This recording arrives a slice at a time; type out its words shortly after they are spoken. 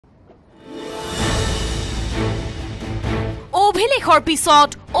অভিলেখৰ পিছত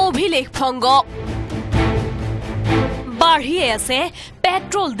অভিলেখ ভংগ বাঢ়িয়ে আছে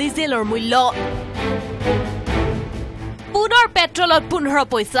পেট্ৰল ডিজেলৰ মূল্য পুনৰ পেট্ৰলত 15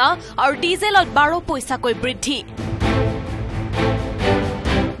 পইচা আৰু ডিজেলত 12 পইচাকৈ বৃদ্ধি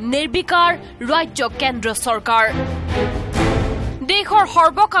নিৰ্বিকাৰ ৰাজ্য কেন্দ্ৰ চৰকাৰ দেশৰ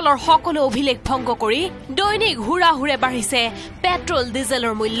সৰ্বকালৰ সকলো অভিলেখ ভংগ কৰি দৈনিক হুৰাহুৰে বাঢ়িছে পেট্ৰল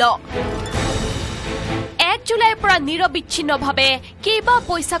ডিজেলৰ মূল্য 1 জুলাইৰ পৰা নিৰবিচ্ছিন্নভাৱে কেইবা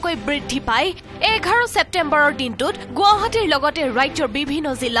পইচাকৈ বৃদ্ধি পাই 11 ছেপ্টেম্বৰৰ দিনটোত গুৱাহাটীৰ লগতে ৰাজ্যৰ বিভিন্ন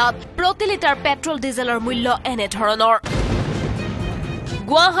জিলাত প্ৰতি লিটাৰ পেট্ৰল ডিজেলৰ মূল্য এনে ধৰণৰ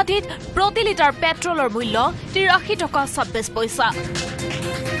গুৱাহাটীত প্ৰতি লিটাৰ পেট্ৰলৰ মূল্য 83 টকা 26 পইচা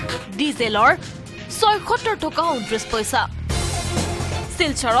ডিজেলৰ 76 টকা 29 পইচা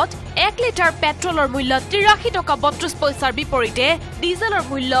শিলচৰত 1 লিটাৰ পেট্ৰলৰ মূল্য 83 টকা 32 পইচাৰ বিপৰীতে ডিজেলৰ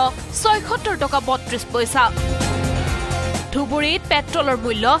মূল্য 76 টকা 32 পইচা ধুবুৰীত পেট্ৰলৰ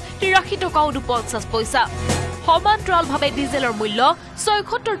মূল্য 83 টকা 49 পইচা সমান্তৰালভাৱে ডিজেলৰ মূল্য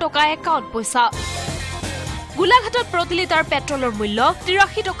 76 টকা 51 পইচা গোলাঘাটত প্ৰতি লিটাৰ পেট্ৰলৰ মূল্য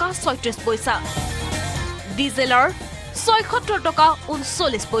 83 টকা 36 পইচা ডিজেলৰ 76 টকা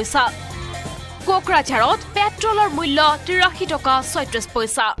 39 পইচা কোকৰাঝাৰত পেট্ৰলৰ মূল্য 83 টকা 36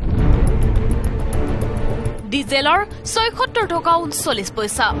 পইচা ডিজেলৰ 76 টকা 39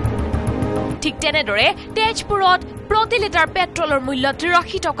 পইচা ঠিক তেনেদৰে তেজপুৰত প্ৰতি লিটাৰ পেট্ৰলৰ মূল্য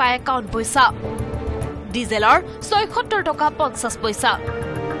 83 টকা 51 পইচা ডিজেলৰ 76 টকা 50 পইচা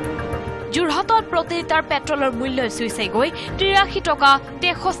যোৰহাটত প্ৰতি লিটাৰ পেট্ৰলৰ মূল্য চুইছে গৈ 83 টকা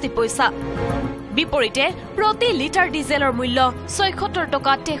 63 পইচা বিপৰীতে প্ৰতি লিটাৰ ডিজেলৰ মূল্য 76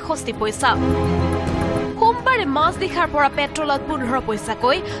 টকা 63 পইচা সোমবাৰে মাজনিশাৰ পৰা পেট্ৰলত 15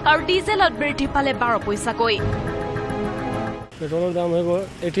 পইচাকৈ আৰু ডিজেলত বৃদ্ধি পালে 12 পইচাকৈ পেট্ৰলৰ দাম হৈ গ'ল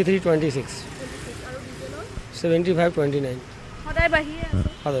 83.26 75.29 সদায় বাঢ়ি আছে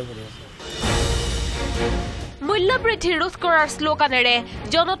সদায় বাঢ়ি আছে মূল্য বৃদ্ধি ৰোধ কৰাৰ শ্লোগানেৰে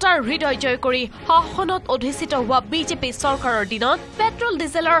জনতাৰ হৃদয় জয় কৰি শাসনত অধিষ্ঠিত হোৱা বিজেপি চৰকাৰৰ দিনত পেট্ৰল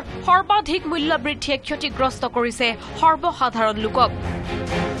ডিজেলৰ সৰ্বাধিক মূল্য বৃদ্ধিয়ে ক্ষতিগ্ৰস্ত কৰিছে সৰ্বসাধাৰণ লোকক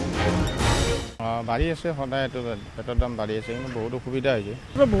বাঢ়ি আছে সদায় পেট্ৰলৰ দাম বাঢ়ি আছে কিন্তু বহুত অসুবিধা হৈছে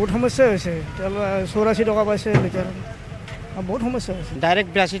বহুত সমস্যা হৈছে 84 টকা পাইছে লিটাৰ বহুত সমস্যা হৈছে ডাইৰেক্ট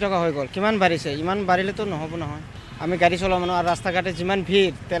 82 টকা হৈ গ'ল কিমান বাঢ়িছে ইমান বাঢ়িলেতো নহ'ব নহয় আমি গাড়ী চলাও মানুহ আৰু ৰাস্তা ঘাটে যিমান ভিৰ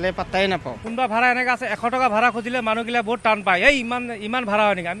তেলে পাত্তাই নাপাওঁ কোনবা ভাড়া এনেকা আছে 100 টকা ভাড়া খুজিলে মানুহগিলা বহুত টান পায় এই ইমান ভাড়া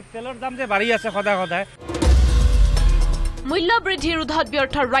হয় নেকি আমি তেলৰ দাম যে বাঢ়ি আছে সদায় মূল্য বৃদ্ধি ৰোধত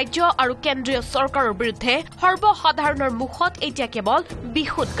ব্যৰ্থ ৰাজ্য আৰু কেন্দ্ৰীয় চৰকাৰৰ বিৰুদ্ধে সৰ্বসাধাৰণৰ মুখত এতিয়া কেৱল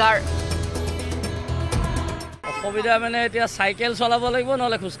বিশুদ্ধাৰ অসুবিধা মানে এতিয়া চাইকেল চলাব লাগিব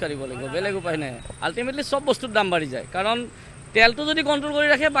নহলে খোজ কাঢ়িব লাগিব বেলেগ উপায় নাই আল্টিমেটলি সব বস্তুৰ দাম বাঢ়ি যায় কাৰণ তেলটো যদি কন্ট্ৰোল কৰি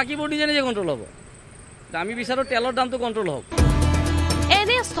ৰাখে বাকিবোৰ নিজে কন্ট্ৰোল হ'ব আমি বিচাৰো তেলৰ দামটো কন্ট্ৰোল হওক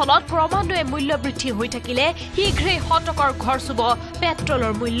এনে স্থলত ক্ৰমান্বয়ে মূল্য বৃদ্ধি হৈ থাকিলে শীঘ্ৰেই শতকৰ ঘৰ চুব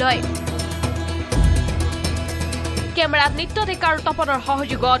পেট্ৰলৰ মূল্যই কেমেৰাত নিত্য ডেকাৰ তপনৰ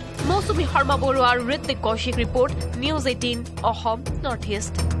সহযোগত মৌচুমী শৰ্মা বৰুৱা আৰু Hrithik Kaushik report news 18 Assam north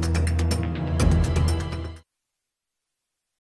east